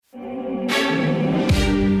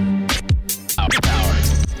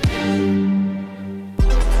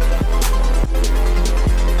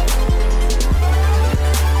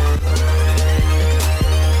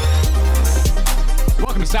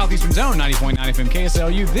FM Zone, 90.9 FM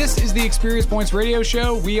KSLU. This is the Experience Points Radio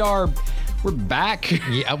Show. We're back.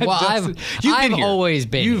 Yeah, well, I've always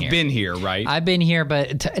been here. You've been here, right? I've been here,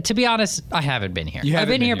 but to be honest, I haven't been here. I've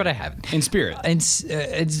been here, but I haven't. In spirit?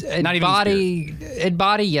 Not even body, in spirit. In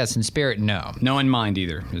body, yes. In spirit, no. No in mind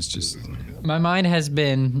either. It's just... My mind has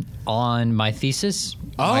been on my thesis.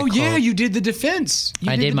 Oh, yeah, you did the defense.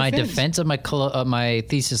 I did my defense of my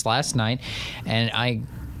thesis last night, and I...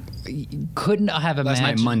 couldn't have imagined.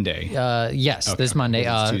 Last night, Monday. Yes, okay. This Monday.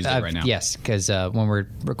 It's Tuesday right now. Yes, because when we're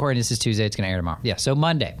recording this is Tuesday, it's going to air tomorrow. Yeah, so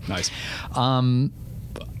Monday. Nice.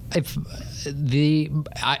 If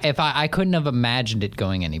I couldn't have imagined it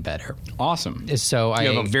going any better. Awesome. So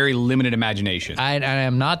you have a very limited imagination. I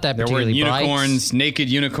am not that particularly bright. There were unicorns, bright. naked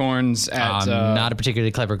unicorns. I'm not a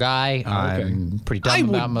particularly clever guy. Okay. I'm pretty dumb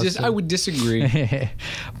about most I would disagree.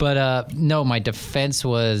 But no, my defense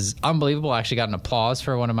was unbelievable. I actually got an applause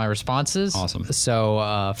for one of my responses. Awesome.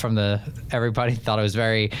 So everybody thought it was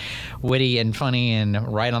very witty and funny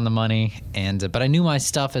and right on the money. But I knew my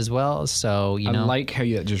stuff as well. So I like how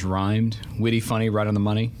you just rhymed. Witty, funny, right on the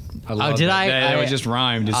money. I love did that. I? That just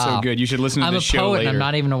rhymed. It's so good. You should listen to I'm this show poet later. And I'm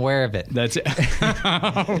not even aware of it. That's it.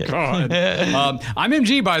 Oh, God. I'm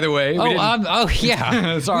MG, by the way.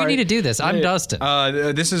 Yeah. Sorry. We need to do this. I'm Dustin.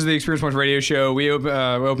 This is the Experience Points Radio Show. We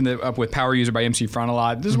opened it up with Power User by MC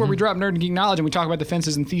Frontalot. This is where we drop nerd and geek knowledge and we talk about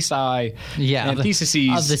defenses and thesi. Yeah. And theses.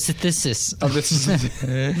 Of the synthesis. Of the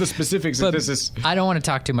specific synthesis. I don't want to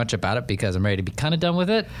talk too much about it because I'm ready to be kind of done with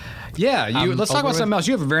it. Yeah. Let's talk about something else.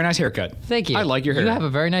 You have a very nice haircut. Thank you. I like your hair. You have a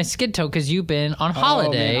very nice skin tone because you've been on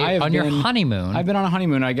holiday on your honeymoon. I've been on a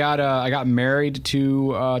honeymoon. I got married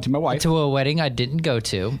to my wife. To a wedding I didn't go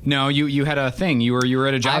to. No, you had a thing. You were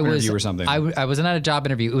at a job interview or something. I wasn't at a job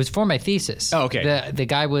interview. It was for my thesis. Oh, okay. The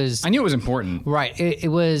guy was... I knew it was important. Right. The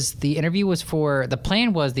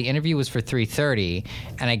plan was the interview was for 3:30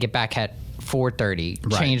 and I get back at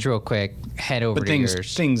 4:30, change real quick, head over to yours. But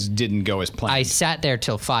things didn't go as planned. I sat there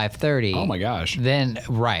till 5:30. Oh my gosh.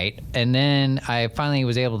 And then I finally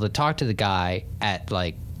was able to talk to the guy at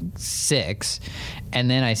like 6, and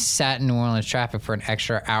then I sat in New Orleans traffic for an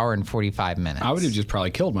extra hour and 45 minutes. I would have just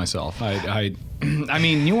probably killed myself. I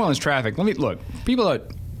mean, New Orleans traffic. People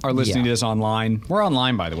that are listening to this online. We're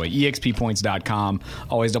online, by the way, exppoints.com.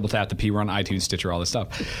 Always double tap the P. We're on iTunes, Stitcher, all this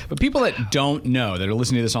stuff. But people that don't know, that are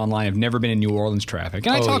listening to this online, have never been in New Orleans traffic.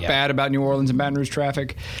 And I talk bad about New Orleans and Baton Rouge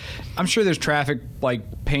traffic. I'm sure there's traffic,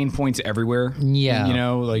 like, pain points everywhere. Yeah.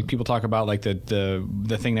 Like people talk about, like,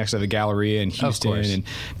 the thing next to the Galleria in Houston. Of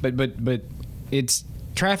course. But it's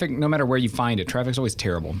traffic, no matter where you find it, traffic's always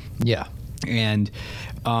terrible. Yeah. And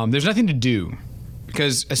there's nothing to do.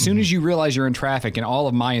 Because as soon as you realize you're in traffic, and all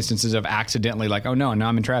of my instances of accidentally like, oh, no, now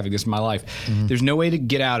I'm in traffic, this is my life. There's no way to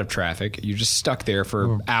get out of traffic. You're just stuck there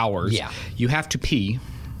for hours. Yeah. You have to pee.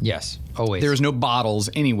 Yes, always. There's no bottles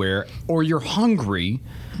anywhere. Or you're hungry.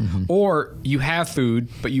 Or you have food,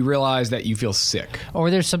 but you realize that you feel sick. Or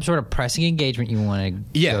there's some sort of pressing engagement you want to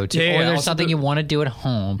go to. Yeah, or there's something you want to do at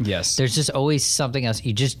home. Yes. There's just always something else.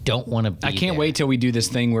 You just don't want to be I can't wait till we do this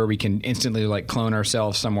thing where we can instantly like clone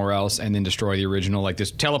ourselves somewhere else and then destroy the original, like this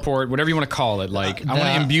teleport, whatever you want to call it. Like I want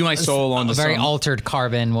to imbue my soul on the very altered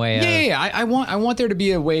carbon way. Yeah. I want there to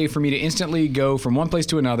be a way for me to instantly go from one place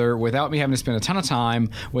to another without me having to spend a ton of time,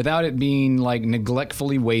 without it being like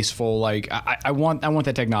neglectfully wasteful. Like I want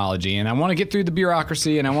that technology, and I want to get through the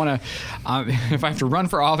bureaucracy, and I want to if I have to run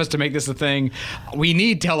for office to make this a thing, we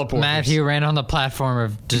need teleporters. Matthew ran on the platform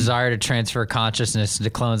of desire to transfer consciousness to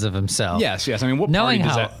clones of himself. Yes. I mean,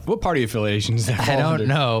 what party affiliation does that fall I don't under?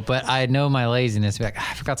 know, but I know my laziness. Be like,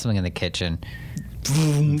 I forgot something in the kitchen.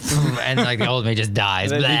 And like the old me just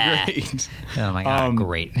dies. That'd be great. And I'm like,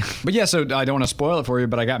 great. But yeah, so I don't want to spoil it for you,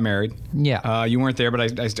 but I got married. Yeah. You weren't there,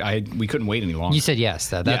 but we couldn't wait any longer. You said yes,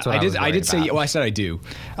 though. That's what I did say. Well, I said I do.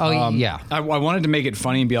 Oh, yeah. I wanted to make it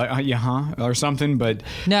funny and be like, or something, but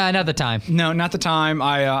no, not the time. No, not the time.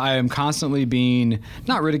 I am constantly being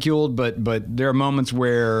not ridiculed, but there are moments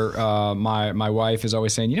where my wife is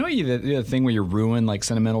always saying, the thing where you ruin like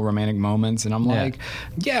sentimental romantic moments, and I'm like,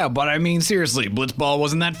 yeah, but I mean, seriously, Blitzball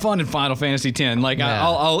wasn't that fun in Final Fantasy X. Like,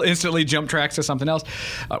 I'll instantly jump tracks to something else,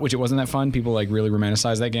 which it wasn't that fun. People like really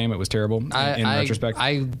romanticized that game. It was terrible in retrospect.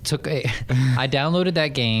 I downloaded that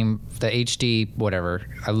game, the HD whatever.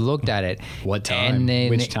 I looked at it. What time? And then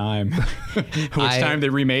Which time? Time they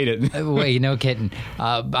remade it? Wait, no kidding.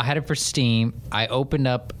 I had it for Steam. I opened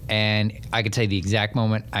up, and I could tell you the exact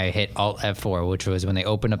moment I hit Alt F4, which was when they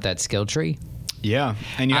opened up that skill tree. Yeah,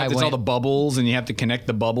 and it's all the bubbles, and you have to connect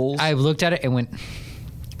the bubbles. I looked at it and went,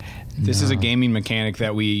 This is a gaming mechanic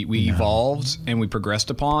that we evolved and we progressed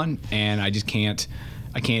upon, and I just can't.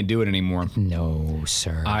 I can't do it anymore. No,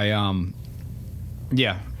 sir.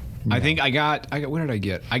 Yeah. No. I think I got. What did I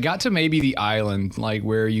get? I got to maybe the island, like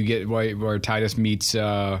where you get where Titus meets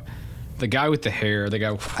the guy with the hair. The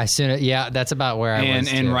guy. That's about where I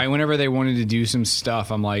was. And right whenever they wanted to do some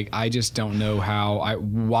stuff, I'm like, I just don't know how.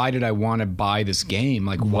 Why did I want to buy this game?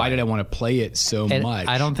 Like, why did I want to play it so much?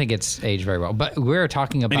 I don't think it's aged very well. But we're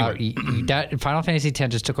talking about Final Fantasy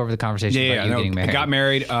X just took over the conversation about you getting married. I got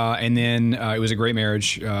married, and then it was a great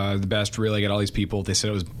marriage, the best. Really, I got all these people. They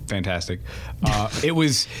said it was fantastic. It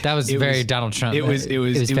was very Donald Trump. It was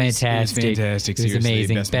fantastic. It was fantastic. It was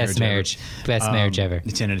amazing. Best marriage ever.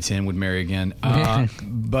 10 out of 10 would marry again.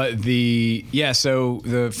 But so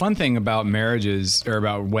the fun thing about marriages or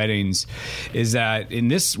about weddings is that in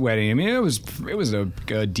this wedding, I mean, it was a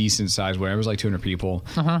decent sized wedding. It was like 200 people.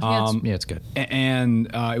 It's good. And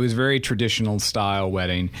it was a very traditional style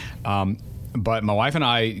wedding. But my wife and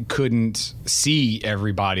I couldn't see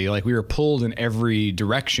everybody. Like, we were pulled in every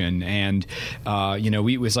direction. And,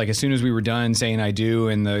 it was like, as soon as we were done saying I do,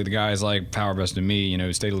 and the guy's like, power best to me,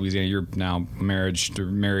 state of Louisiana, you're now married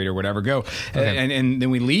or whatever, go. Okay. And then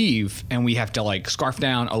we leave, and we have to, like, scarf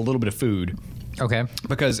down a little bit of food. Okay.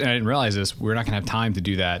 Because, and I didn't realize this, we're not going to have time to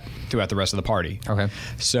do that throughout the rest of the party. Okay.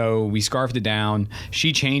 So we scarfed it down.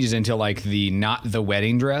 She changes into like not the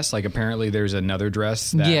wedding dress. Like, apparently there's another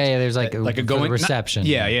dress. There's like a reception.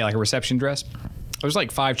 Like a reception dress. There's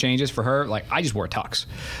like 5 changes for her. Like, I just wore a tux.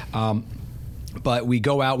 But we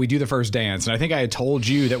go out, we do the first dance, and I think I had told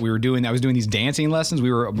you that I was doing these dancing lessons. We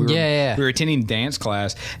were attending dance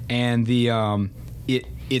class, and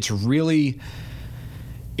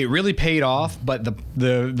it really paid off, but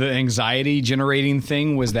the anxiety generating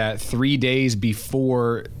thing was that 3 days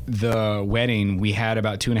before the wedding, we had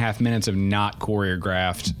about 2.5 minutes of not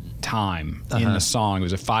choreographed time in the song. It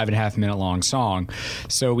was a 5.5 minute long song.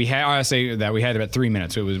 So we had about 3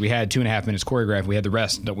 minutes. So we had 2.5 minutes choreographed. We had the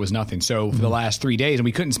rest that was nothing. So for the last 3 days, and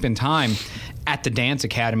we couldn't spend time at the dance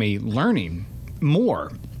academy learning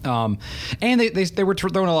more. And they were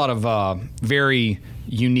throwing a lot of very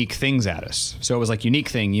unique things at us. So it was like unique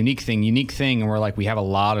thing, and we're like, we have a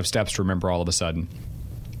lot of steps to remember all of a sudden.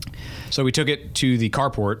 So we took it to the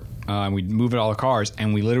carport, and we moved all the cars,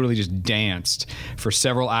 and we literally just danced for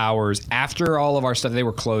several hours after all of our stuff. They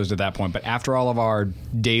were closed at that point, but after all of our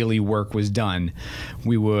daily work was done,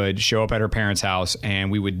 we would show up at her parents' house,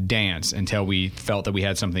 and we would dance until we felt that we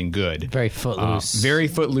had something good. Very footloose. Very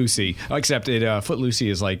footloosey, except footloosey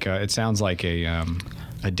is like, it sounds like a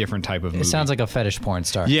different type of movie. It sounds like a fetish porn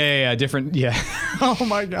star. Yeah, different. Yeah. Oh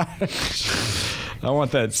my gosh. I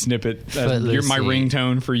want that snippet. My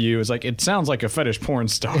ringtone for you is like, it sounds like a fetish porn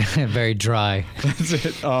star. Very dry. That's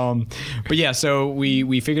it. But yeah, so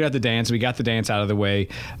we figured out the dance. We got the dance out of the way,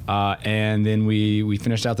 and then we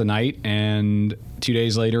finished out the night. And 2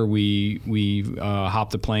 days later, we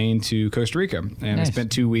hopped the plane to Costa Rica, and I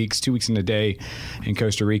spent 2 weeks and a day in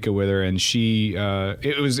Costa Rica with her. And she,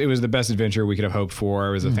 it was the best adventure we could have hoped for.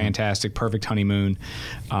 It was a fantastic, perfect honeymoon.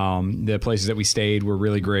 The places that we stayed were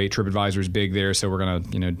really great. TripAdvisor's big there, so we're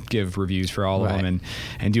gonna give reviews for all of them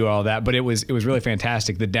and do all that. But it was really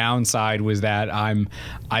fantastic. The downside was that and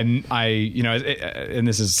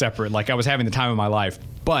this is separate. Like, I was having the time of my life,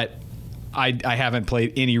 but I haven't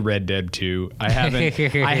played any Red Dead 2. I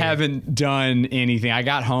haven't done anything. I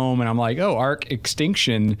got home and I'm like, Ark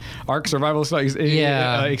Survival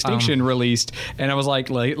Extinction released, and I was like,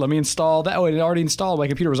 let me install that. Oh, it had already installed. My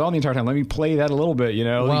computer was on the entire time. Let me play that a little bit.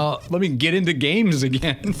 Well, let me get into games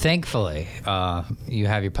again. Thankfully, you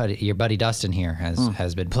have your buddy Dustin here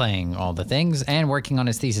has been playing all the things and working on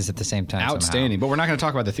his thesis at the same time. Outstanding. Somehow. But we're not going to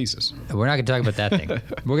talk about the thesis. We're not going to talk about that thing.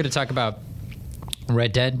 We're going to talk about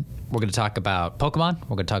Red Dead. We're going to talk about Pokemon.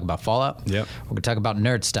 We're going to talk about Fallout. Yep. We're going to talk about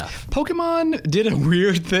nerd stuff. Pokemon did a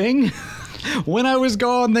weird thing. When I was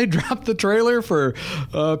gone, they dropped the trailer for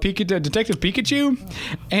Detective Pikachu,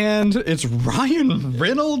 and it's Ryan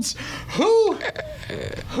Reynolds. Who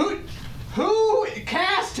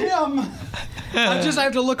cast him? I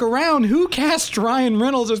have to look around. Who cast Ryan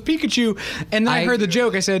Reynolds as Pikachu? And then I heard the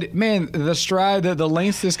joke. I said, man, the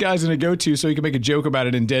lengths this guy's going to go to so he can make a joke about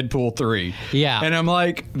it in Deadpool 3. Yeah. And I'm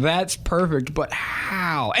like, that's perfect, but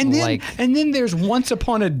how? And then there's Once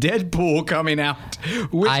Upon a Deadpool coming out,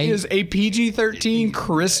 which is a PG-13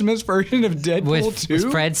 Christmas version of Deadpool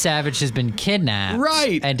 2. Fred Savage has been kidnapped.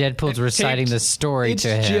 Right. And Deadpool's reciting the story to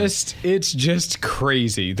him. It's just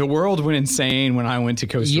crazy. The world went insane when I went to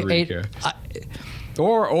Costa Rica.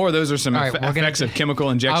 Or those are some effects of chemical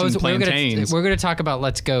injection plantains. We're going to talk about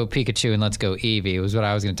Let's Go Pikachu and Let's Go Eevee. It was what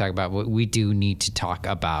I was going to talk about. We do need to talk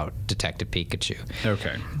about Detective Pikachu.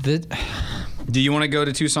 Okay. Do you want to go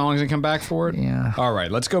to 2 songs and come back for it? Yeah. All right,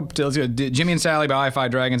 let's go Jimmy and Sally by I-Fi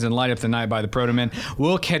Dragons and Light Up the Night by the Proto-Men.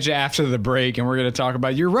 We'll catch you after the break, and we're going to talk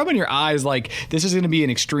about... You're rubbing your eyes like this is going to be an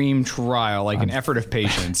extreme trial, like an effort of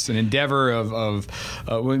patience, an endeavor of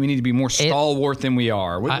we need to be more stalwart than we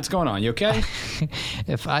are. What's going on? You okay?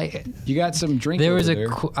 You got some drink There was there.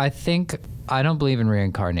 I don't believe in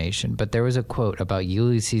reincarnation, but there was a quote about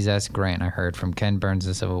Ulysses S. Grant I heard from Ken Burns'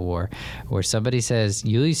 The Civil War, where somebody says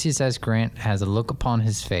Ulysses S. Grant has a look upon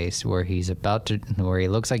his face where he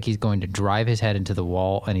looks like he's going to drive his head into the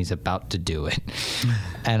wall, and he's about to do it.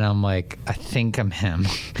 And I'm like, I think I'm him.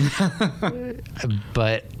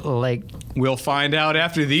 But like, we'll find out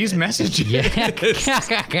after these messages. Yeah.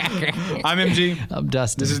 I'm MG. I'm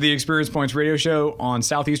Dustin. This is the Experience Points radio show on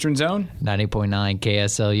Southeastern Zone 90.9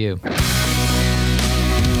 KSLU.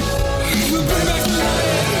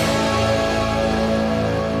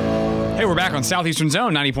 Hey, we're back on Southeastern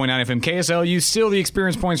Zone 90.9 FM KSLU. Still the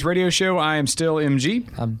Experience Points radio show. I am still MG.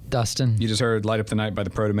 I'm Dustin. You just heard Light Up the Night by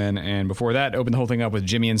the Proto-Men, and before that, opened the whole thing up with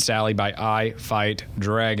Jimmy and Sally by I Fight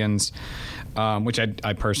Dragons, which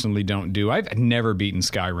I personally don't do. I've never beaten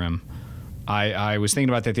Skyrim. I was thinking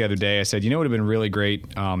about that the other day. I said, what would have been really great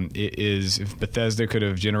is if Bethesda could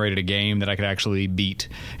have generated a game that I could actually beat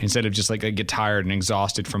instead of just like I get tired and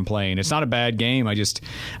exhausted from playing. It's not a bad game. I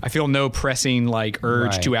feel no pressing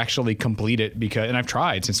urge to actually complete it and I've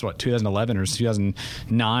tried since 2011 or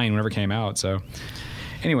 2009 whenever it came out. So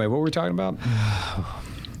anyway, what were we talking about?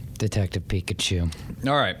 Detective Pikachu.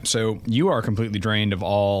 All right, so you are completely drained of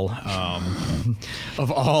all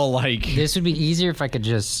This would be easier if I could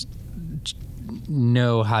just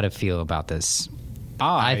know how to feel about this.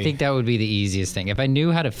 I think that would be the easiest thing. If I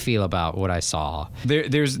knew how to feel about what I saw.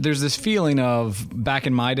 There's this feeling of back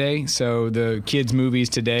in my day, so the kids' movies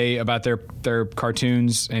today about their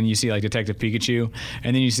cartoons, and you see like Detective Pikachu,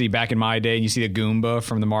 and then you see back in my day, and you see a Goomba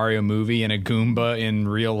from the Mario movie and a Goomba in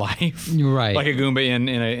real life. Right. Like a Goomba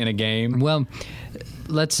in a game. Well,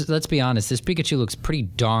 let's be honest. This Pikachu looks pretty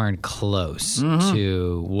darn close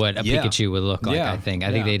to what a Pikachu would look like. Yeah. I think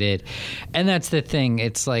they did, and that's the thing.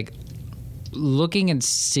 It's like looking and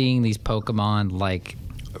seeing these Pokemon like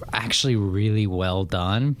actually really well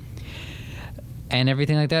done, and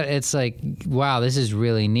everything like that. It's like, wow, this is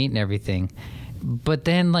really neat and everything. But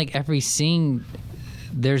then like every scene,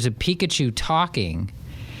 there's a Pikachu talking.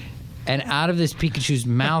 And out of this Pikachu's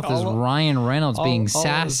mouth is Ryan Reynolds being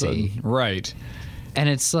sassy. Right. And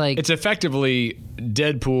it's like... It's effectively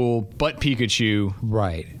Deadpool, but Pikachu.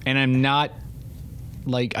 Right. And I'm not...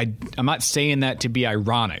 I'm not saying that to be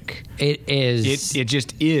ironic. It is. It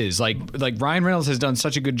just is. Like Ryan Reynolds has done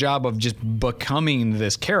such a good job of just becoming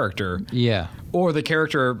this character. Yeah. Or the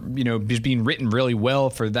character, just being written really well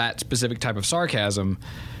for that specific type of sarcasm.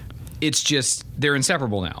 It's just, they're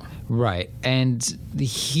inseparable now. Right. And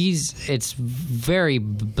it's very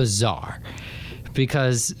bizarre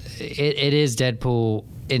because it is Deadpool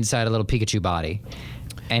inside a little Pikachu body.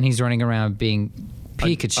 And he's running around being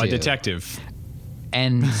Pikachu. A detective.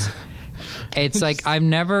 And it's like, I've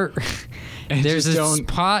never... There's a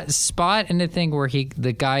spot in the thing where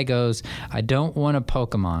the guy goes, I don't want a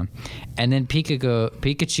Pokemon. And then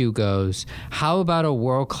Pikachu goes, how about a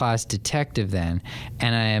world-class detective then?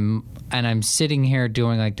 And I'm sitting here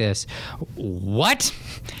doing like this. What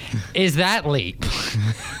is that leap?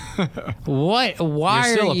 What? Why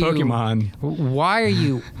You're still are you a Pokemon? Why are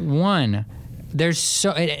you one? There's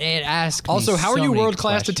so it asks. Also, how are you a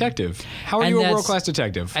world-class questions. detective? How are you a world-class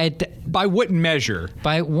detective? By what measure?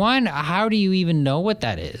 By one, how do you even know what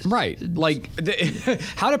that is? Right. Like,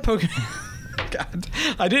 how do Pokemon... God,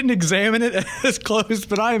 I didn't examine it as close,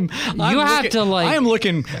 but I am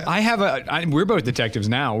looking. We're both detectives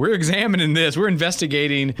now. We're examining this. We're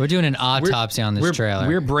investigating. We're doing an autopsy on this trailer.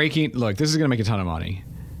 We're breaking. Look, this is going to make a ton of money.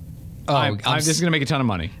 This is going to make a ton of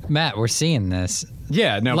money. Matt, we're seeing this.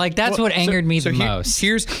 Yeah, no. Like, that's what angered me the most.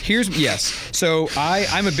 Here's yes. So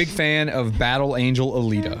I'm a big fan of Battle Angel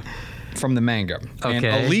Alita from the manga. Okay. And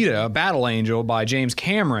Alita, Battle Angel by James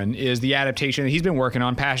Cameron, is the adaptation that he's been working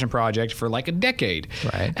on, passion project, for like a decade.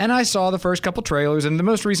 Right. And I saw the first couple trailers, and the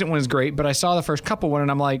most recent one is great, but I saw the first couple one,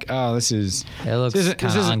 and I'm like, oh, this isn't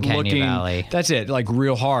Uncanny Valley. That's it, like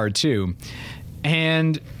real hard too.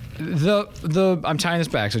 And I'm tying this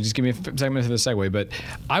back, so just give me a segment for the segue, but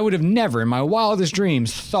I would have never in my wildest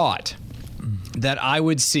dreams thought that I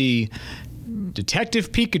would see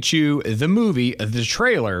Detective Pikachu, the movie, the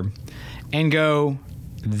trailer, and go,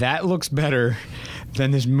 that looks better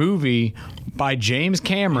than this movie by James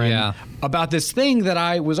Cameron about this thing that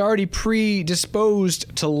I was already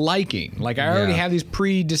predisposed to liking. Like, I already have these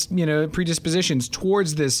predispositions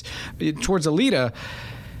towards Alita.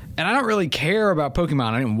 And I don't really care about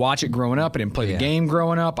Pokemon. I didn't watch it growing up. I didn't play the game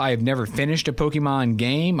growing up. I have never finished a Pokemon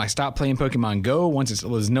game. I stopped playing Pokemon Go once it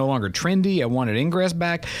was no longer trendy. I wanted Ingress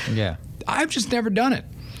back. Yeah. I've just never done it.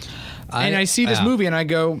 And I see this movie and I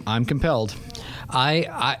go, I'm compelled.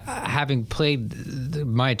 I having played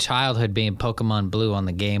my childhood being Pokemon Blue on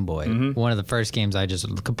the Game Boy, one of the first games I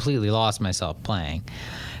just completely lost myself playing.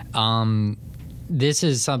 This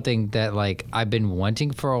is something that like I've been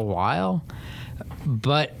wanting for a while,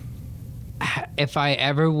 but if I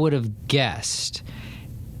ever would have guessed,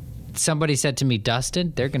 somebody said to me,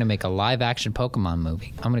 Dustin, they're going to make a live action Pokemon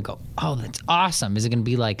movie. I'm going to go, oh, that's awesome. Is it going to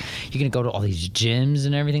be like, you're going to go to all these gyms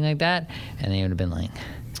and everything like that? And they would have been like,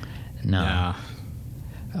 no. Nah.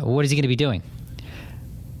 What is he going to be doing?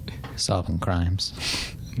 Solving crimes.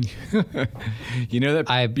 You know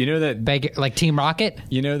that like Team Rocket?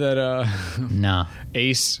 You know that no.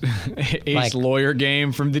 Ace like, lawyer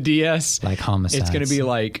game from the DS? Like Homicide. It's going to be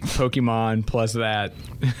like Pokemon plus that.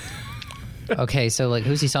 Okay, so like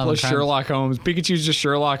who's he solving plus crimes? Sherlock Holmes. Pikachu's just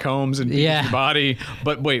Sherlock Holmes and his body.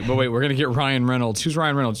 But wait, we're going to get Ryan Reynolds. Who's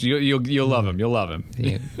Ryan Reynolds? You'll love him. You'll love him. Do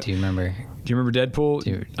you remember? Do you remember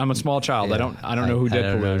Deadpool? I'm a small child. Yeah, I don't know who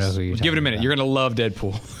Deadpool is. Who Give it a minute. about. You're going to love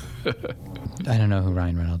Deadpool. I don't know who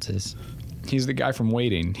Ryan Reynolds is. He's the guy from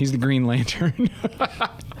Waiting. He's the Green Lantern.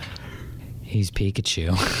 He's Pikachu.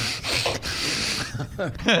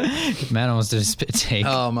 Matt almost did a spit take.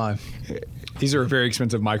 Oh my! These are very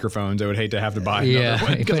expensive microphones. I would hate to have to buy another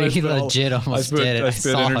one. But he legit almost did it. I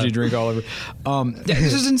spit energy drink all over.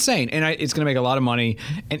 This is insane, and it's going to make a lot of money.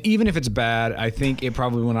 And even if it's bad, I think it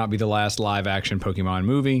probably will not be the last live action Pokemon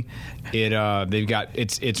movie.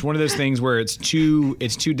 It's one of those things where it's too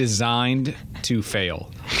designed to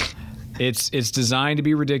fail. It's designed to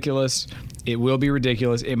be ridiculous. It will be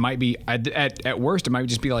ridiculous. It might be at worst. It might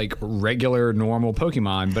just be like regular, normal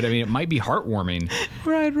Pokemon. But I mean, it might be heartwarming.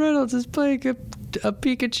 Ryan Reynolds is playing a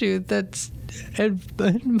Pikachu that's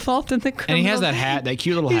involved in the criminal. And he has that hat, that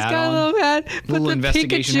cute little hat on. He's got a little hat, but the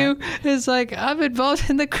investigation Pikachu is like, I'm involved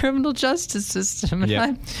in the criminal justice system, and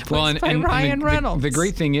I'm played by Ryan Reynolds. The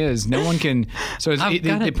great thing is, no one can. So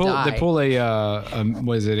they pull a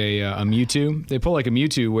Mewtwo. They pull like a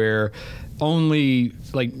Mewtwo where only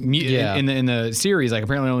like in the series, like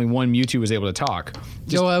apparently only one Mewtwo was able to talk.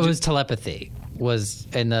 It was telepathy. Was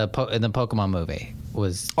in the Pokemon movie.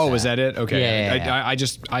 Was that it? Okay. Yeah.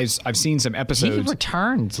 I've seen some episodes. He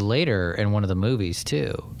returns later in one of the movies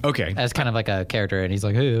too. Okay. As kind of like a character, and he's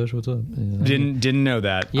like, "Hey, what's up?" Didn't know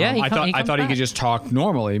that. Yeah, I thought he could just talk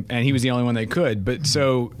normally, and he was the only one that could. But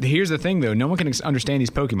so here's the thing, though: no one can understand these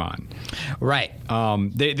Pokemon. Right. I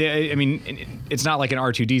mean, it's not like an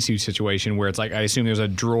R2D2 situation where it's like I assume there's a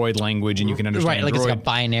droid language and you can understand. Right, like droid. it's like a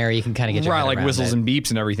binary. You can kind of get your head like around whistles it. and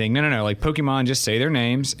beeps and everything. No. Like Pokemon, just say their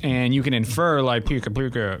names, and you can infer like Pika.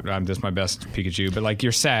 That's my best Pikachu, but like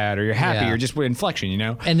you're sad or you're happy or just with inflection, you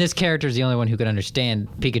know. And this character is the only one who can understand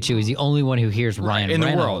Pikachu. He's the only one who hears Ryan in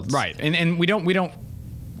Reynolds. the world, right? And we don't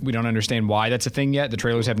understand why that's a thing yet. The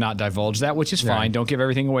trailers have not divulged that, which is fine. Right. Don't give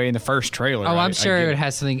everything away in the first trailer. Oh, I'm sure it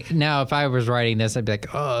has something. Now, if I was writing this, I'd be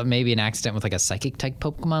like, oh, maybe an accident with like a psychic type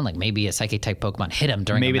Pokemon. Like maybe a psychic type Pokemon hit him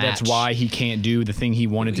during a match. That's why he can't do the thing he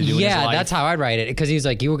wanted to do in his life. Yeah, that's how I'd write it. Because he's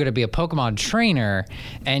like, you were going to be a Pokemon trainer,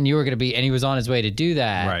 and you were going to be, and he was on his way to do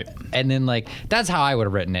that. Right. And then like, that's how I would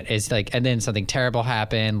have written it. It's like, and then something terrible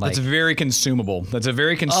happened. Like, that's very consumable. That's a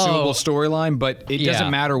very consumable storyline, but it doesn't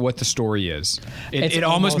matter what the story is. It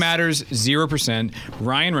almost matters 0%.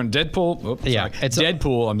 Ryan Reynolds, Deadpool.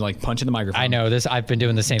 Deadpool. I'm like punching the microphone. I know this. I've been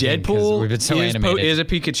doing the same thing. Deadpool we've been so animated. is a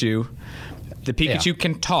Pikachu. The Pikachu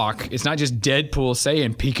can talk. It's not just Deadpool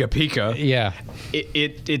saying Pika Pika. Yeah.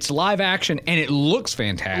 It's live action and it looks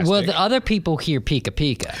fantastic. Well, the other people hear Pika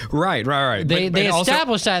Pika. Right. They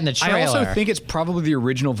established that in the trailer. I also think it's probably the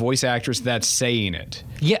original voice actress that's saying it.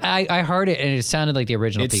 Yeah, I heard it and it sounded like the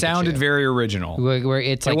original Pikachu. It sounded very original. Where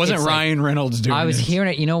it's like, it wasn't Ryan Reynolds doing it. I was hearing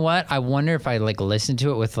it. You know what? I wonder if I like listened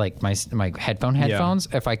to it with like my headphones,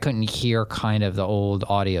 if I couldn't hear kind of the old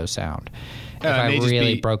audio sound. If I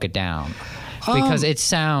really broke it down. Because it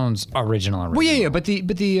sounds original. Well, yeah, but the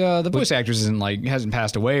voice actress hasn't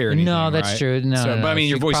passed away or anything. No, that's right? true. No, But I mean,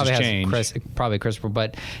 your voice has changed. Probably Christopher,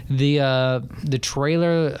 but the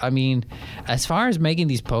trailer. I mean, as far as making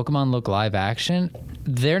these Pokemon look live action,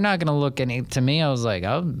 they're not going to look any. To me, I was like,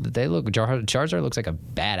 oh, they look. Charizard looks like a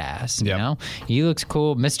badass. You know, he looks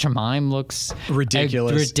cool. Mr. Mime looks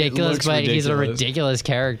ridiculous, but he's a ridiculous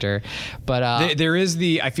character. But there is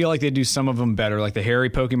I feel like they do some of them better, like the hairy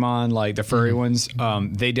Pokemon, like the furry ones.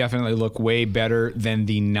 They definitely look way better than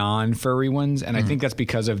the non-furry ones, and I think that's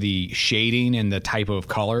because of the shading and the type of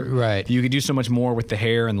color. Right, you could do so much more with the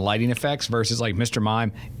hair and the lighting effects versus like Mr.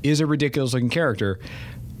 Mime is a ridiculous looking character.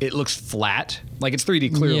 It looks flat, like it's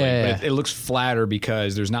 3D clearly, but it looks flatter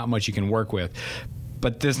because there's not much you can work with.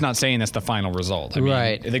 But that's not saying that's the final result. I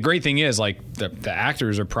mean, the great thing is, like, the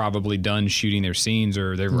actors are probably done shooting their scenes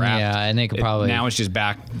or they've wrapped. Yeah, and they could probably now it's just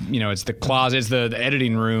back. You know, it's the closet, it's the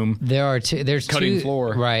editing room. There's cutting two,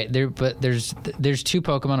 floor. Right there, but there's two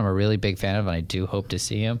Pokemon I'm a really big fan of, and I do hope to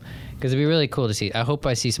see them because it'd be really cool to see. I hope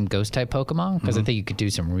I see some Ghost type Pokemon because I think you could do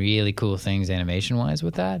some really cool things animation wise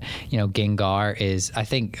with that. You know, Gengar is. I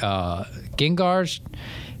think Gengar's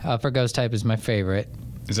for Ghost type is my favorite.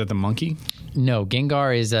 Is that the monkey? No,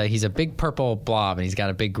 Gengar is he's a big purple blob and he's got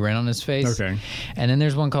a big grin on his face. Okay. And then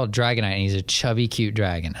there's one called Dragonite and he's a chubby, cute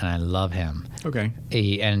dragon and I love him. Okay.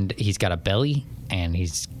 He's got a belly and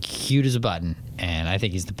he's cute as a button and I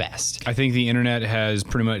think he's the best. I think the internet has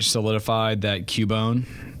pretty much solidified that Cubone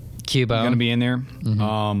is going to be in there.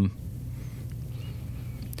 Mm-hmm.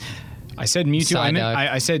 I said Mewtwo.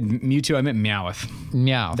 I said Mewtwo. I meant Meowth.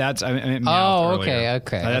 Meow. I meant Meowth earlier.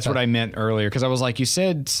 Okay. That's what I meant earlier because I was like, you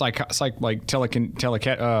said telekinesis.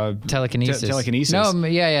 Telekinesis. No,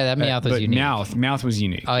 that Meowth was unique. Mouth was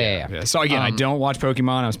unique. Oh yeah. So again, I don't watch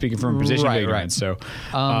Pokemon. I'm speaking from a position of ignorance. So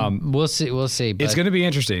we'll see. It's going to be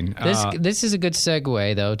interesting. This is a good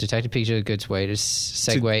segue, though. Detective Pikachu is a good way to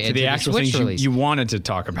segue into the actual Switch things release. You wanted to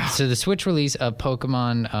talk about. So the Switch release of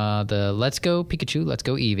Pokemon, the Let's Go Pikachu, Let's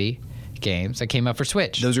Go Eevee games that came out for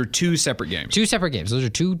Switch. Those are two separate games. Those are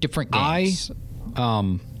two different games.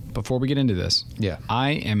 Before we get into this,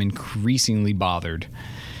 I am increasingly bothered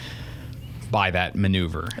by that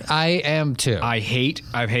maneuver. I am too. I've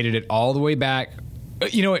hated it all the way back.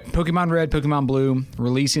 You know what? Pokemon Red, Pokemon Blue,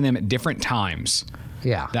 releasing them at different times.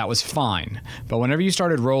 Yeah. That was fine. But whenever you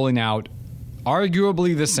started rolling out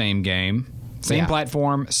arguably the same game, same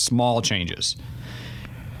platform, small changes.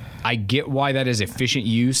 I get why that is efficient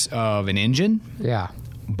use of an engine. Yeah.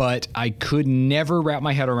 But I could never wrap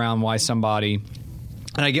my head around why somebody,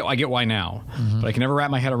 and I get why now, but I can never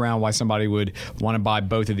wrap my head around why somebody would want to buy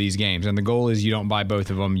both of these games. And the goal is you don't buy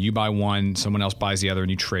both of them. You buy one, someone else buys the other,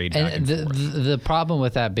 and you trade back and forth. The problem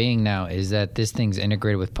with that being now is that this thing's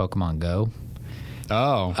integrated with Pokemon Go.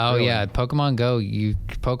 Oh, really? Yeah. Pokemon Go,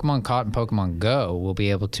 Pokemon Caught and Pokemon Go will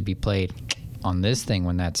be able to be played on this thing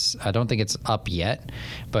when that's. I don't think it's up yet,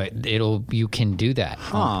 but you can do that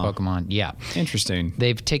on Pokemon. Yeah, interesting.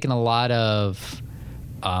 They've taken a lot of.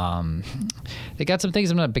 They got some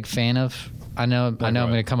things I'm not a big fan of. I know I'm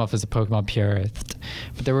going to come off as a Pokemon purist,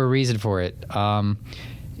 but there were a reason for it. Pokemon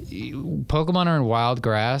are in wild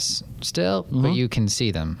grass still, but you can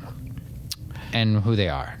see them and who they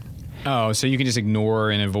are. Oh, so you can just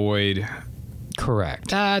ignore and avoid.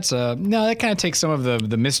 Correct. That kind of takes some of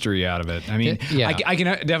the mystery out of it. I mean, I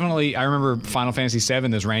can definitely. I remember Final Fantasy VII.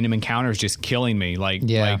 Those random encounters just killing me. I don't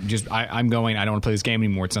want to play this game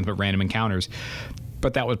anymore. It's nothing but random encounters.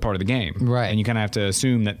 But that was part of the game, right? And you kind of have to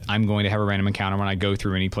assume that I'm going to have a random encounter when I go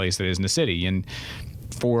through any place that isn't a city. And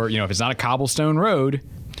if it's not a cobblestone road,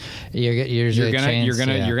 you're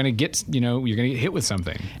gonna get hit with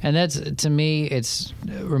something. And that's, to me, it's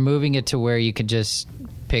removing it to where you could just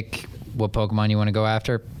pick what Pokemon you want to go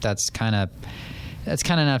after. That's kind of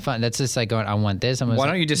not fun. That's just like going, I want this. Why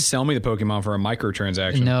don't you just sell me the Pokemon for a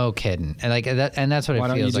microtransaction? No kidding. And that's what it feels like. Why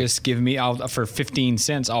don't you just give me for 15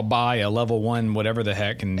 cents? I'll buy a level 1, whatever the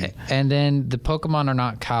heck. And then the Pokemon are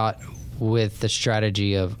not caught with the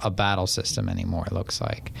strategy of a battle system anymore. It looks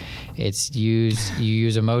like you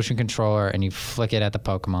use a motion controller and you flick it at the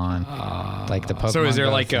Pokemon, like the Pokemon. So is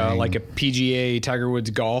there like a PGA Tiger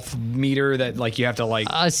Woods golf meter that you have to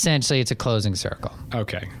Essentially, it's a closing circle.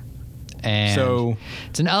 Okay. And so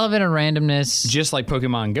it's an element of randomness, just like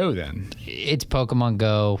Pokemon Go. Then it's Pokemon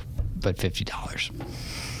Go, but $50.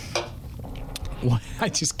 I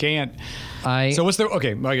just can't. So what's the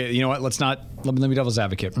okay? You know what? Let me devil's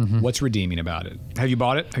advocate. What's redeeming about it? Have you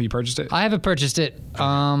bought it? Have you purchased it? I haven't purchased it.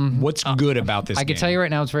 What's good about this? I can tell you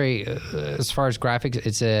right now, it's very as far as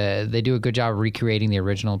graphics, they do a good job of recreating the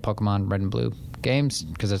original Pokemon Red and Blue games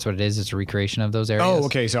because that's what it is. It's a recreation of those areas. Oh,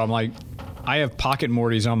 okay. So I'm like, I have Pocket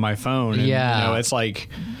Mortys on my phone. And, it's like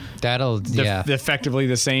effectively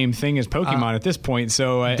the same thing as Pokemon at this point.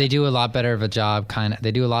 So they do a lot better of a job.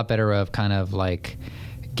 They do a lot better of kind of like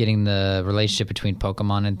getting the relationship between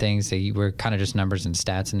Pokemon and things. They were kind of just numbers and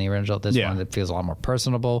stats in the original. This one that feels a lot more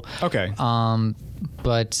personable. Okay.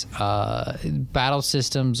 But battle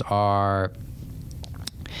systems are...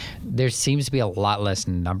 There seems to be a lot less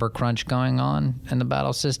number crunch going on in the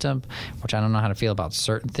battle system, which I don't know how to feel about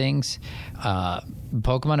certain things.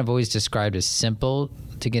 Pokemon I've always described as simple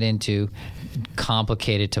to get into,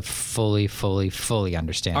 complicated to fully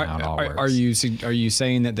understand how it all works. Are you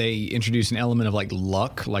saying that they introduce an element of like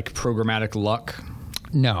luck, like programmatic luck?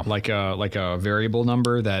 No. Like a variable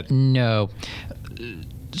number that... No.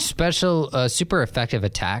 Special, super effective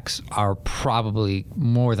attacks are probably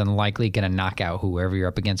more than likely going to knock out whoever you're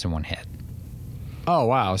up against in one hit. Oh,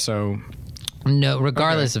 wow. So... No,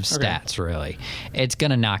 regardless of stats, really. It's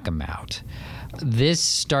going to knock them out. This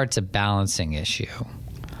starts a balancing issue.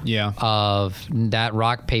 Yeah. Of that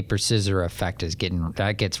rock, paper, scissor effect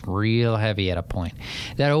that gets real heavy at a point.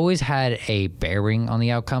 That always had a bearing on the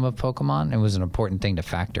outcome of Pokemon. It was an important thing to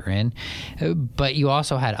factor in. But you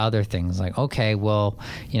also had other things like, okay, well,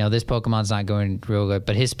 this Pokemon's not going real good,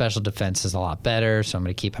 but his special defense is a lot better, so I'm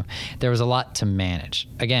going to keep him. There was a lot to manage.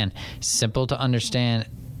 Again, simple to understand,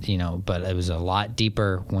 but it was a lot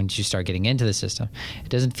deeper once you start getting into the system. It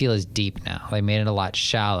doesn't feel as deep now. They made it a lot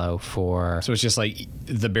shallow for... So it's just like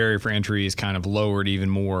the barrier for entry is kind of lowered even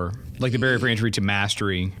more. Like the barrier for entry to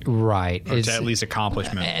mastery. Right. Or to at least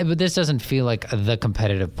accomplishment. But this doesn't feel like the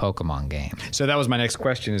competitive Pokemon game. So that was my next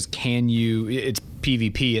question is, it's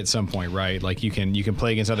PvP at some point, right? Like you can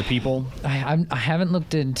play against other people? I haven't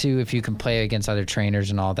looked into if you can play against other trainers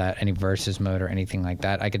and all that, any versus mode or anything like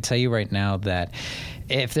that. I can tell you right now that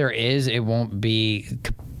if there is, it won't be...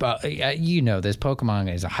 this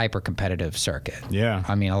Pokemon is a hyper-competitive circuit. Yeah.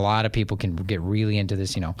 I mean, a lot of people can get really into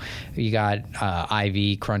this. You got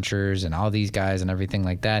IV crunchers and all these guys and everything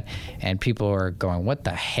like that, and people are going, what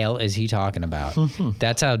the hell is he talking about?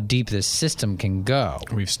 That's how deep this system can go.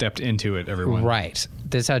 We've stepped into it, everyone. Right.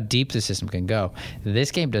 That's how deep the system can go.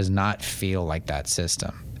 This game does not feel like that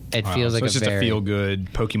system. It feels like it's just a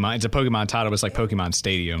feel-good Pokemon. It's a Pokemon title, but it's like Pokemon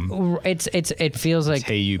Stadium. It feels like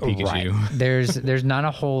Hey You Pikachu. Right. There's not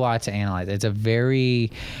a whole lot to analyze. It's a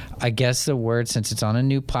very, I guess the word, since it's on a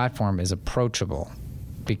new platform, is approachable,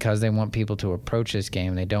 because they want people to approach this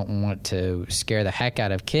game. They don't want to scare the heck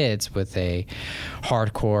out of kids with a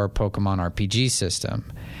hardcore Pokemon RPG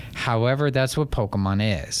system. However, that's what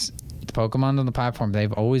Pokemon is. Pokemon on the platform,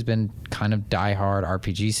 they've always been kind of die-hard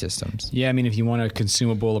RPG systems. Yeah, I mean, if you want a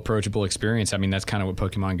consumable, approachable experience, I mean, that's kind of what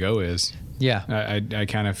Pokemon Go is. Yeah. I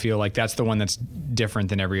kind of feel like that's the one that's different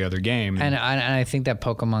than every other game. And I think that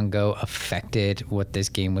Pokemon Go affected what this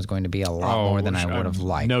game was going to be a lot more than I would have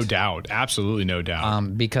liked. No doubt. Absolutely no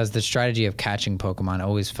doubt. Because the strategy of catching Pokemon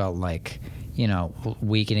always felt like,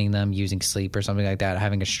 weakening them, using sleep or something like that,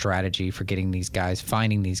 having a strategy for getting these guys,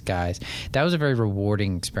 finding these guys. That was a very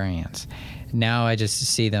rewarding experience. Now I just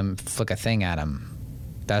see them flick a thing at them.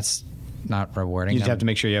 That's not rewarding. You just have to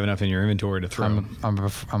make sure you have enough in your inventory to throw. I'm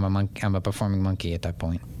a performing monkey at that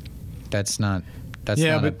point. That's not... That's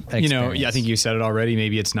yeah, not but I think you said it already.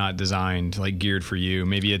 Maybe it's not designed like geared for you.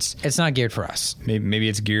 Maybe it's not geared for us. Maybe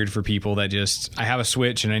it's geared for people that just, I have a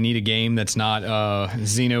Switch and I need a game that's not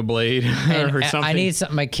Xenoblade or something. I need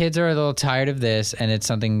something. My kids are a little tired of this, and it's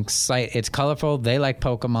something it's colorful. They like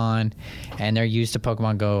Pokemon, and they're used to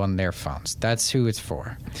Pokemon Go on their phones. That's who it's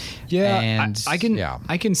for. Yeah, and I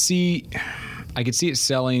can see it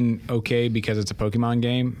selling okay because it's a Pokemon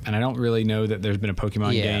game, and I don't really know that there's been a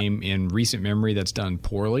Pokemon game in recent memory that's done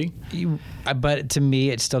poorly. But to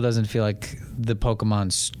me, it still doesn't feel like the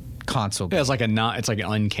Pokemon's console game. Yeah,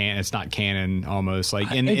 it's not canon almost.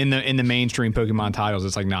 Like in the mainstream Pokemon titles,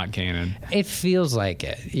 it's like not canon. It feels like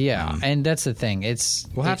it, yeah. And that's the thing. Are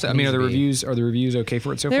the reviews okay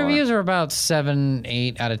for it so far? The reviews are about 7,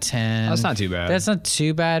 8 out of 10. That's not too bad. That's not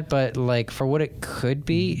too bad, but like for what it could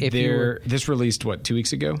be, this released 2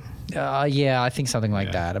 weeks ago? Yeah, I think something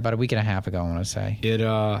like that. About a week and a half ago, I want to say.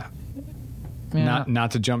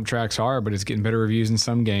 Not to jump tracks hard, but it's getting better reviews in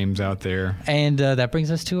some games out there. And that brings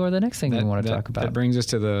us to the next thing we want to talk about. That brings us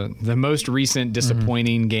to the most recent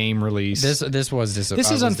disappointing game release. This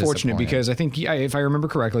is unfortunate because I think, if I remember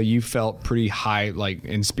correctly, you felt pretty high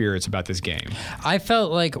in spirits about this game. I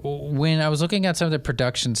felt like when I was looking at some of the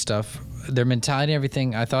production stuff, their mentality and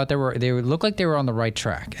everything, I thought they looked like they were on the right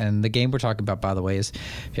track. And the game we're talking about, by the way, is,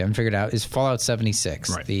 if you haven't figured it out, is Fallout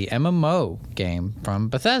 76, right. The MMO game from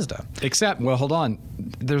Bethesda. Except, well, hold on.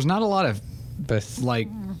 There's not a lot of why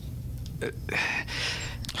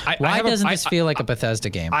doesn't this feel like a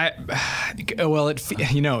Bethesda game? It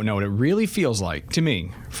really feels like, to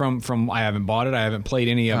me, from I haven't bought it, I haven't played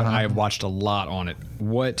any of it, I have watched a lot on it.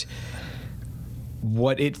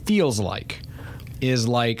 what it feels like is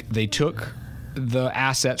like they took the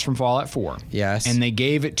assets from Fallout 4. Yes. And they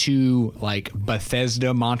gave it to like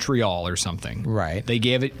Bethesda Montreal or something. Right. They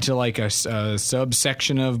gave it to like a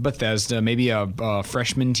subsection of Bethesda, maybe a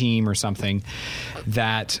freshman team or something,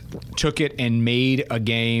 that took it and made a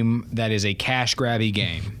game that is a cash grabby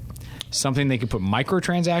game. Something they could put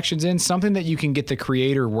microtransactions in, something that you can get the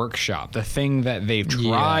creator workshop, the thing that they've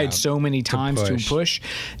tried so many times to push.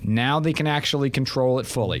 Now they can actually control it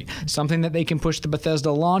fully. Something that they can push the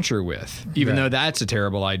Bethesda launcher with, even though that's a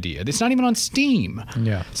terrible idea. It's not even on Steam.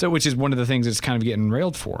 Yeah. So, which is one of the things that's kind of getting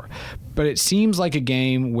railed for. But it seems like a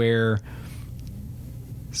game where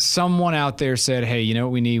someone out there said, hey, you know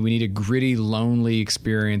what we need? We need a gritty, lonely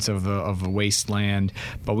experience of a wasteland,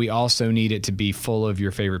 but we also need it to be full of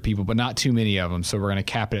your favorite people, but not too many of them. So we're going to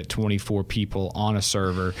cap it at 24 people on a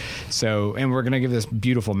server. So, and we're going to give this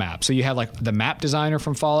beautiful map. So you have like the map designer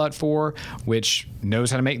from Fallout 4, which knows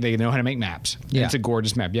how to make maps. Yeah. It's a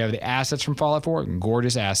gorgeous map. You have the assets from Fallout 4,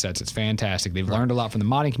 gorgeous assets. It's fantastic. They've learned a lot from the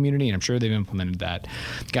modding community, and I'm sure they've implemented that.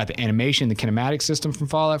 Got the animation, the kinematic system from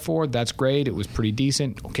Fallout 4. That's great. It was pretty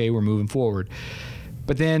decent. Okay, we're moving forward.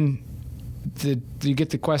 But then you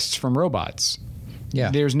get the quests from robots.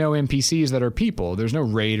 Yeah. There's no NPCs that are people. There's no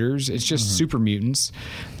raiders. It's just super mutants.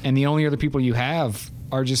 And the only other people you have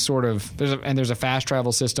are just sort of... There's a fast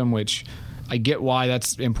travel system, which I get why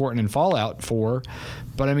that's important in Fallout 4.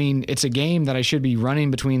 But, I mean, it's a game that I should be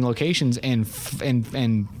running between locations and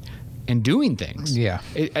doing things. Yeah,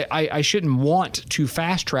 I shouldn't want to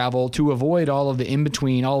fast travel to avoid all of the in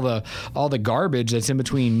between, all the garbage that's in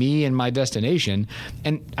between me and my destination.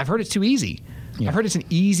 And I've heard it's too easy. Yeah. I've heard it's an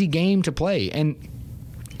easy game to play, and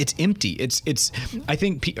it's empty. It's. I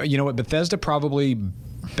think you know what, Bethesda probably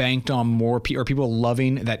banked on more people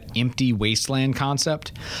loving that empty wasteland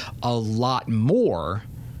concept a lot more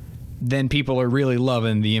than people are really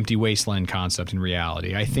loving the empty wasteland concept in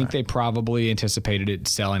reality. I think they probably anticipated it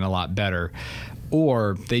selling a lot better,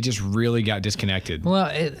 or they just really got disconnected. Well,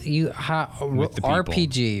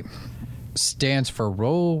 RPG stands for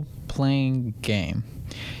role-playing game.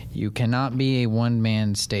 You cannot be a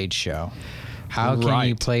one-man stage show. How can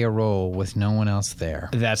you play a role with no one else there?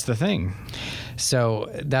 That's the thing. So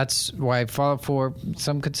that's why Fallout 4,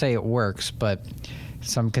 some could say it works, but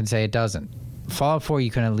some can say it doesn't. Fallout 4, you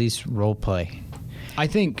can at least role play. I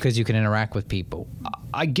think because you can interact with people.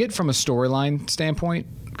 I get from a storyline standpoint,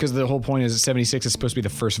 because the whole point is that 76 is supposed to be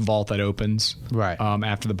the first vault that opens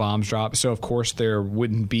after the bombs drop. So of course there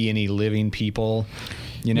wouldn't be any living people.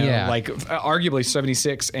 You know, like arguably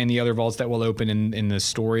 76 and the other vaults that will open in the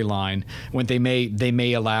storyline, when they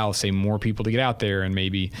may allow, say, more people to get out there, and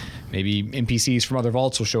maybe NPCs from other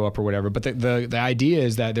vaults will show up or whatever. But the idea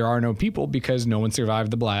is that there are no people because no one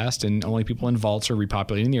survived the blast, and only people in vaults are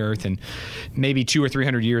repopulating the earth. And maybe 200 or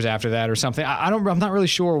 300 years after that or something. I'm not really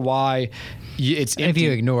sure why it's empty. If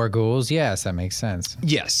you ignore ghouls, yes, that makes sense.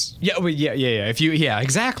 Yes. Yeah.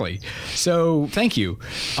 Exactly. So thank you.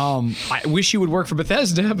 I wish you would work for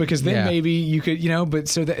Bethesda, because then maybe you could, but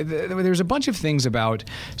so there's a bunch of things about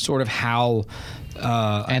sort of how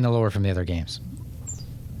and the lore from the other games.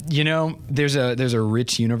 There's a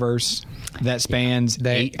rich universe that spans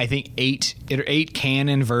eight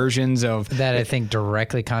canon versions of that. I think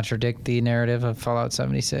directly contradict the narrative of Fallout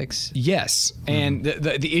 76. Yes, and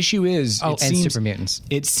the issue is, super mutants.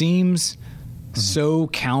 It seems so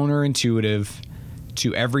counterintuitive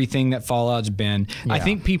to everything that Fallout's been. Yeah. I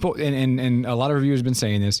think people, and a lot of reviewers have been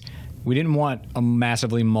saying this, we didn't want a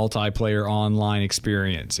massively multiplayer online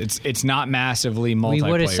experience. It's not massively multiplayer.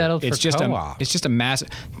 We would have settled for co-op. It's just a massive...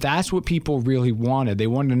 That's what people really wanted. They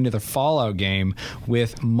wanted another Fallout game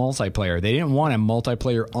with multiplayer. They didn't want a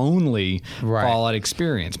multiplayer-only Fallout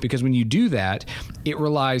experience, because when you do that, it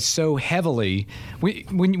relies so heavily...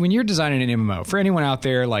 When you're designing an MMO, for anyone out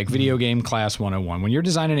there, like Video Game Class 101, when you're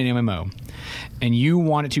designing an MMO and you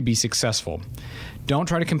want it to be successful, don't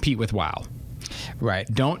try to compete with WoW. Right.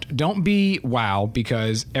 Don't be WoW,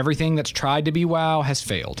 because everything that's tried to be WoW has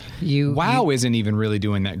failed. WoW isn't even really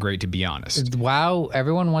doing that great, to be honest. WoW,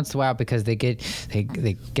 everyone wants WoW because they get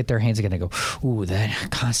their hands again and go, ooh,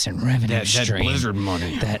 that constant revenue stream, that Blizzard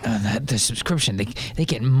money, that the subscription. They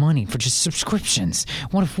get money for just subscriptions.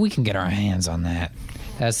 What if we can get our hands on that?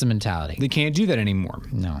 That's the mentality. They can't do that anymore.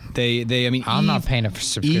 No. I'm not paying a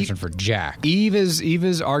subscription for Jack. Eve is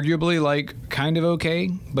arguably like kind of okay,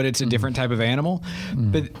 but it's a different type of animal.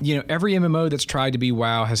 But every MMO that's tried to be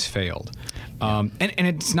WoW has failed. And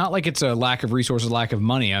it's not like it's a lack of resources, lack of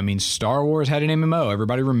money. I mean, Star Wars had an MMO.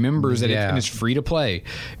 Everybody remembers that it's free to play.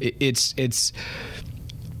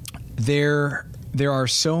 There are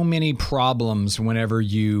so many problems whenever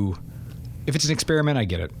you if it's an experiment, I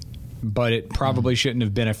get it. But it probably shouldn't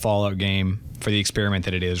have been a Fallout game for the experiment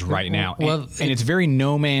that it is right now. Well, and it's very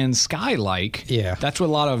No Man's Sky-like. Yeah. That's what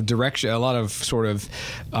a lot of sort of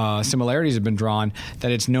similarities have been drawn,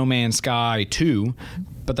 that it's No Man's Sky 2.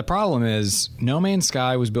 But the problem is, No Man's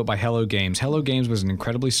Sky was built by Hello Games. Hello Games was an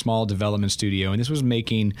incredibly small development studio, and this was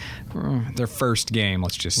making their first game,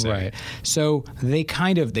 let's just say. Right. So they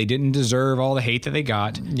didn't deserve all the hate that they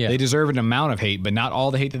got. Yeah. They deserve an amount of hate, but not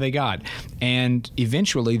all the hate that they got. And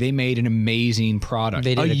eventually, they made an amazing product.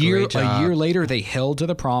 They did a great job. A year later, they held to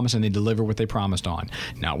the promise, and they delivered what they promised on.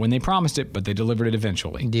 Not when they promised it, but they delivered it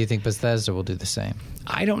eventually. Do you think Bethesda will do the same?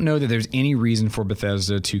 I don't know that there's any reason for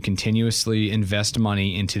Bethesda to continuously invest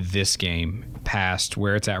money into this game past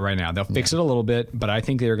where it's at right now. They'll fix it a little bit, but I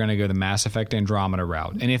think they're going to go the Mass Effect Andromeda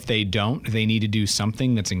route. And if they don't, they need to do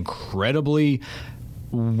something that's incredibly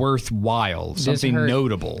worthwhile, something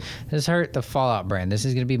notable. This hurt the Fallout brand. This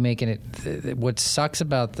is going to be making it... What sucks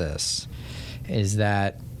about this is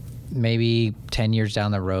that maybe 10 years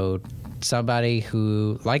down the road, somebody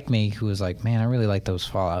who, like me, who was like, man, I really like those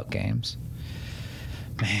Fallout games.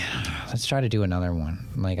 Man, let's try to do another one.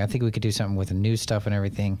 Like, I think we could do something with the new stuff and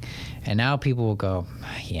everything. And now people will go,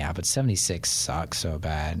 yeah, but 76 sucks so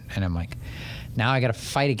bad. And I'm like, now I got to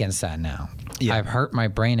fight against that now. Yeah. I've hurt my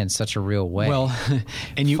brain in such a real way. Well,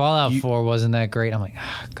 and Fallout 4 wasn't that great. I'm like,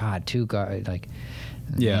 oh, God, like...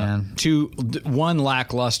 Yeah, man. One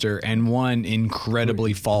lackluster and one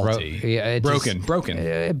incredibly faulty. Broken.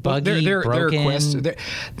 Buggy, broken. Let's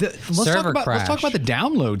Server crash. Let's talk about the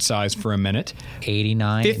download size for a minute.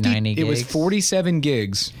 89, 90 gigs. It was 47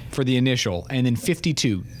 gigs for the initial, and then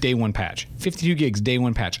 52 day one patch. 52 gigs day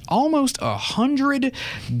one patch. Almost 100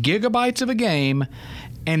 gigabytes of a game,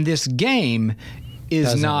 and this game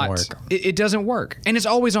is not work. It doesn't work, and it's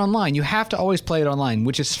always online. You have to always play it online,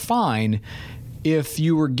 which is fine if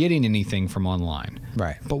you were getting anything from online.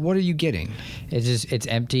 Right. But what are you getting? It's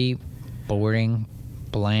empty, boring,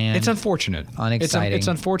 bland. It's unfortunate. Unexciting. It's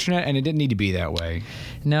unfortunate, and it didn't need to be that way.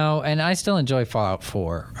 No, and I still enjoy Fallout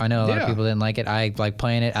 4. I know a lot of people didn't like it. I like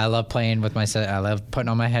playing it. I love playing with my set. I love putting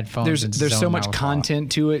on my headphones. There's so much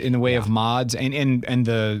content to it in the way of mods and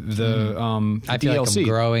the I feel DLC. like I'm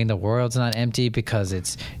growing. The world's not empty because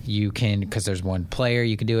because there's one player,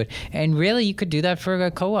 you can do it. And really, you could do that for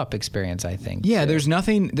a co-op experience, I think. Yeah, there's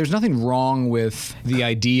nothing wrong with the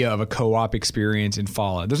idea of a co-op experience in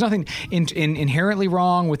Fallout. There's nothing inherently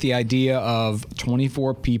wrong with the idea of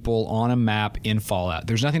 24 people on a map in Fallout.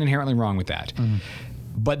 There's nothing inherently wrong with that.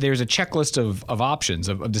 But there's a checklist of options,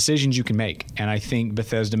 of decisions you can make. And I think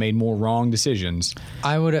Bethesda made more wrong decisions.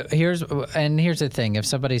 Here's the thing. If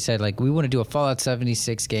somebody said, like, we want to do a Fallout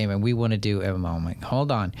 76 game and we want to do MMO, I'm like,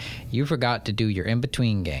 hold on. You forgot to do your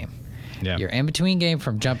in-between game. Yeah. Your in-between game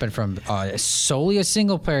from jumping from solely a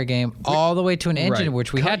single-player game all the way to an engine,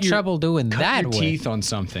 which we had trouble doing that with. Cut your teeth on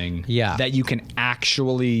something that you can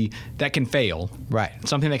that can fail. Right.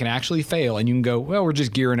 Something that can actually fail, and you can go, well, we're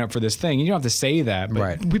just gearing up for this thing. And you don't have to say that,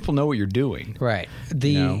 but people know what you're doing. Right.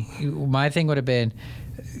 My thing would have been,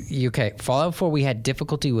 okay, Fallout 4, we had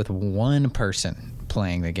difficulty with one person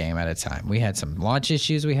playing the game at a time. We had some launch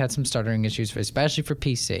issues, we had some stuttering issues, especially for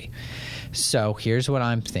PC. So here's what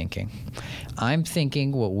I'm thinking. I'm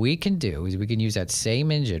thinking what we can do is we can use that same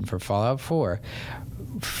engine for Fallout 4,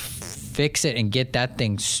 fix it and get that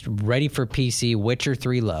thing ready for PC, Witcher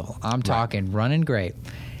 3 level. I'm talking running great.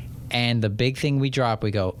 And the big thing we drop,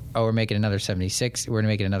 we go, oh, we're making another 76. We're going to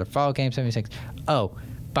make it another Fallout game, 76. Oh,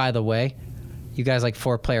 by the way, you guys like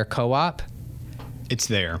 4-player co-op? It's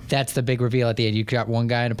there. That's the big reveal at the end. You got one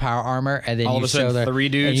guy in a power armor, and then all of a sudden 3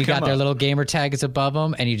 dudes and you come got their little gamer tags above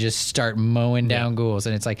them, and you just start mowing down ghouls.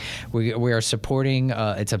 And it's like we are supporting.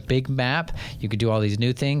 It's a big map. You could do all these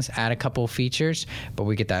new things, add a couple of features, but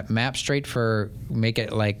we get that map straight for make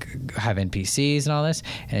it like have NPCs and all this.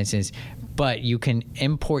 And it says, but you can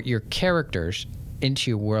import your characters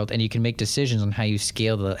into your world, and you can make decisions on how you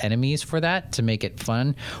scale the enemies for that to make it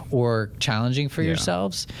fun or challenging for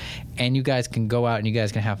yourselves. And you guys can go out and you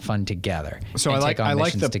guys can have fun together. So I like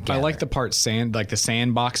the part like the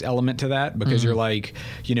sandbox element to that, because you're like,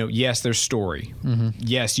 yes, there's story.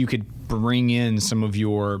 Yes, you could bring in some of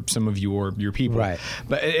your people, right?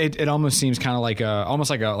 But it almost seems kind of like a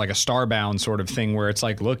Starbound sort of thing, where it's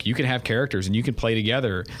like, look, you can have characters and you can play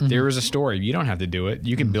together. There is a story. You don't have to do it.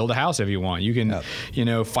 You can build a house if you want. You can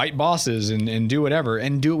fight bosses and do whatever,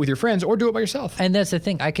 and do it with your friends or do it by yourself. And that's the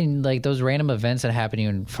thing. I can, like, those random events that happen to you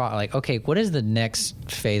in like, okay, what is the next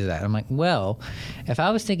phase of that? I'm like, well, if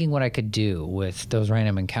I was thinking what I could do with those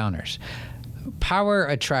random encounters, power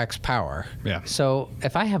attracts power. Yeah. So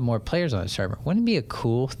if I have more players on a server, wouldn't it be a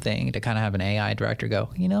cool thing to kind of have an AI director go,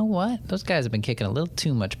 you know what? Those guys have been kicking a little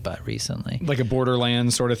too much butt recently. Like a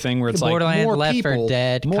Borderlands sort of thing where it's like Borderlands, more Left people, 4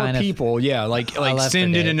 Dead more kind of- people, yeah, like Left 4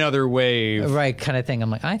 send in Dead. another wave. Right, kind of thing. I'm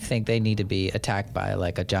like, I think they need to be attacked by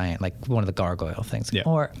like a giant, like one of the gargoyle things. Yeah.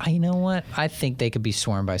 Or, you know what? I think they could be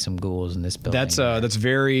swarmed by some ghouls in this building. That's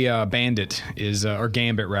very Bandit is or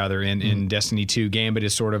Gambit rather in Destiny 2. Gambit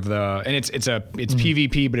is sort of the and it's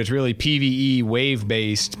PvP, but it's really PvE wave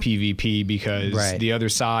based PvP because Right. the other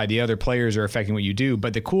side, the other players are affecting what you do.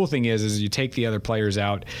 But the cool thing is you take the other players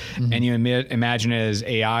out and you imagine it as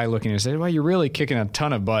AI looking and say, well, you're really kicking a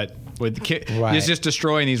ton of butt. Right. It's just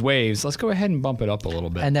destroying these waves. Let's go ahead and bump it up a little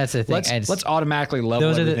bit. And that's the thing. Let's automatically level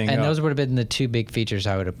everything up. Those would have been the two big features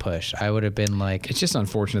I would have pushed. I would have been like, It's just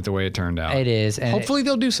unfortunate the way it turned out. it is. And Hopefully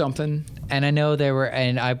they'll do something. And I know they were,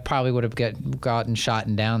 and I probably would have gotten shot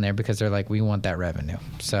and down there because they're like, we want that revenue.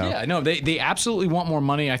 So Yeah, no, they absolutely want more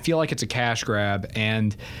money. I feel like it's a cash grab,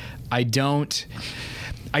 and I don't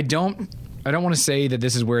want to say that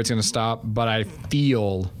this is where it's going to stop, but I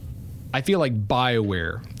feel like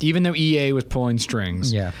BioWare, even though EA was pulling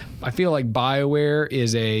strings, Yeah. I feel like BioWare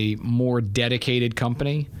is a more dedicated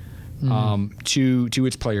company to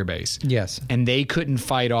its player base. Yes. And they couldn't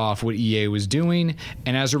fight off what EA was doing,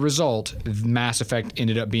 and as a result, Mass Effect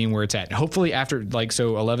ended up being where it's at. Hopefully after,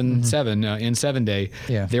 11/7, in 7 Day,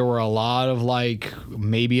 Yeah. there were a lot of,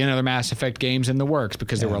 maybe another Mass Effect games in the works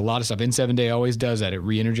because there were a lot of stuff. In 7 Day always does that. It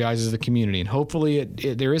re-energizes the community, and hopefully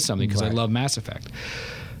there is something because I Right. love Mass Effect.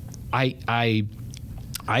 I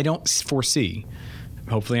don't foresee.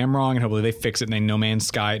 Hopefully I'm wrong, and hopefully they fix it and they No Man's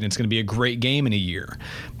Sky it, and it's going to be a great game in a year.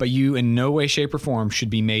 But you, in no way, shape, or form, should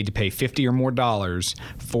be made to pay $50 or more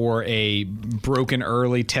for a broken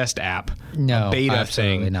early test app, No, a beta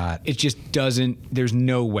absolutely thing. not. It just doesn't. There's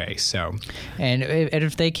no way. So, And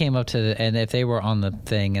if they came up to and if they were on the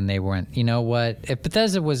thing and they weren't, you know what? If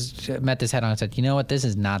Bethesda met this head on and said, you know what, this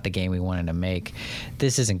is not the game we wanted to make.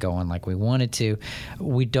 This isn't going like we wanted to.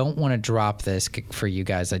 We don't want to drop this for you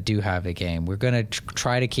guys that do have a game. We're going to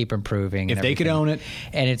try to keep improving. If they could everything. own it.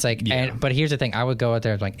 And it's like, Yeah. but here's the thing. I would go out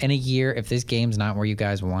there like, in a year, if this game's not where you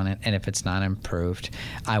guys want it and if it's not improved,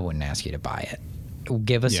 I wouldn't ask you to buy it.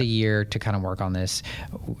 Give us Yeah. a year to kind of work on this.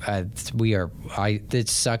 It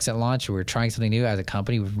sucks at launch. We're trying something new as a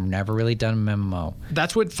company. We've never really done an MMO.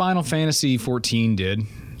 that's what Final Fantasy 14 did.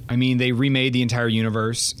 I mean, they remade the entire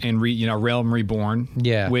universe and Realm Reborn.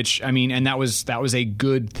 Yeah. Which and that was a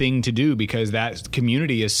good thing to do because that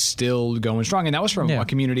community is still going strong, and that was from Yeah. a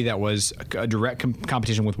community that was a direct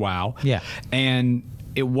competition with WoW. Yeah. And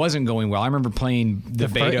it wasn't going well. I remember playing the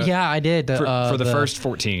beta. Yeah, I did. For the first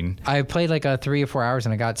 14. I played like 3 or 4 hours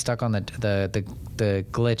and I got stuck on the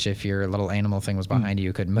glitch. If your little animal thing was behind you,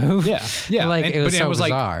 you couldn't move. Yeah, yeah. Like it was so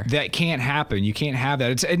bizarre. Like that can't happen. You can't have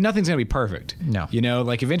that. Nothing's going to be perfect. No.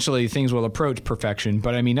 Eventually things will approach perfection,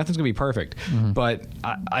 but I mean nothing's going to be perfect. But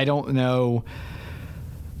I don't know.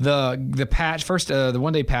 The patch first, the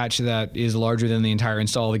 1 day patch that is larger than the entire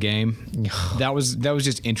install of the game. that was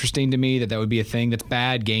just interesting to me that would be a thing. That's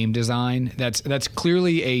bad game design. That's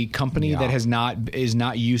clearly a company that is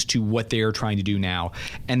not used to what they are trying to do now.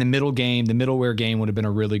 And the middleware game would have been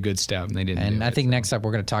a really good step, and they didn't. And do I it. think next up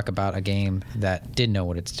we're going to talk about a game that did know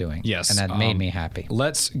what it's doing. Yes, and that made me happy.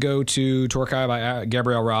 Let's go to Torkai by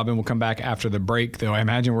Gabrielle Robin. We'll come back after the break, though. I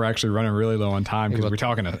imagine we're actually running really low on time because we're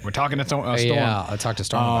talking to Storm. Yeah, I'll talk to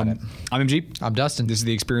Storm about it. I'm MG. I'm Dustin. This is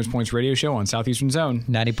the Experience Points Radio Show on Southeastern Zone.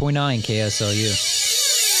 90.9 KSLU.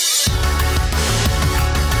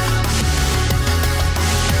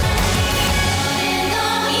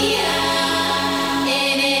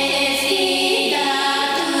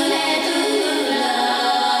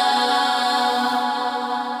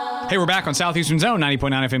 Hey, we're back on Southeastern Zone,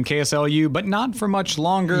 90.9 FM KSLU, but not for much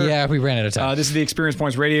longer. Yeah, we ran out of time. This is the Experience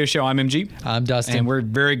Points Radio Show. I'm MG. I'm Dustin. And we're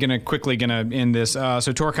quickly going to end this. So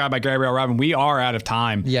Torkai by Gabrielle Robin, we are out of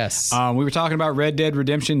time. Yes. We were talking about Red Dead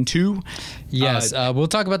Redemption 2. Yes, we'll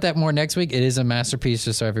talk about that more next week. It is a masterpiece,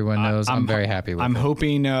 just so everyone knows. I'm very happy with it. I'm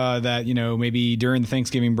hoping that maybe during the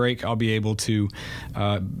Thanksgiving break I'll be able to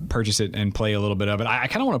purchase it and play a little bit of it. I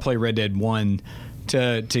kind of want to play Red Dead 1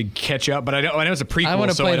 to catch up, but I know it's a prequel. I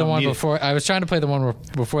want to so play I the don't one need before. I was trying to play the one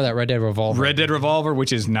before that, Red Dead Revolver. Red Dead Revolver,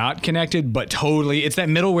 which is not connected, but totally. It's that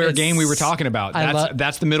middleware game we were talking about.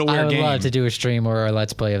 That's the middleware game. I would love to do a stream or a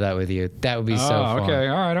Let's Play of that with you. That would be so fun. Okay.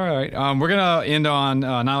 All right. We're going to end on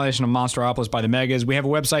Annihilation of Monsteropolis by the Megas. We have a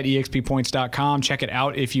website, exppoints.com. Check it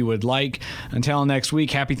out if you would like. Until next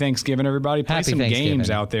week, happy Thanksgiving, everybody. Play Happy some Thanksgiving. games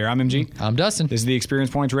out there. I'm MG. I'm Dustin. This is the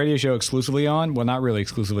Experience Points Radio Show exclusively on, well, not really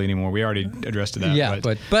exclusively anymore. We already addressed that. Yeah,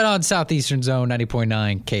 but on Southeastern Zone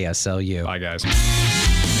 90.9 KSLU. Bye, guys.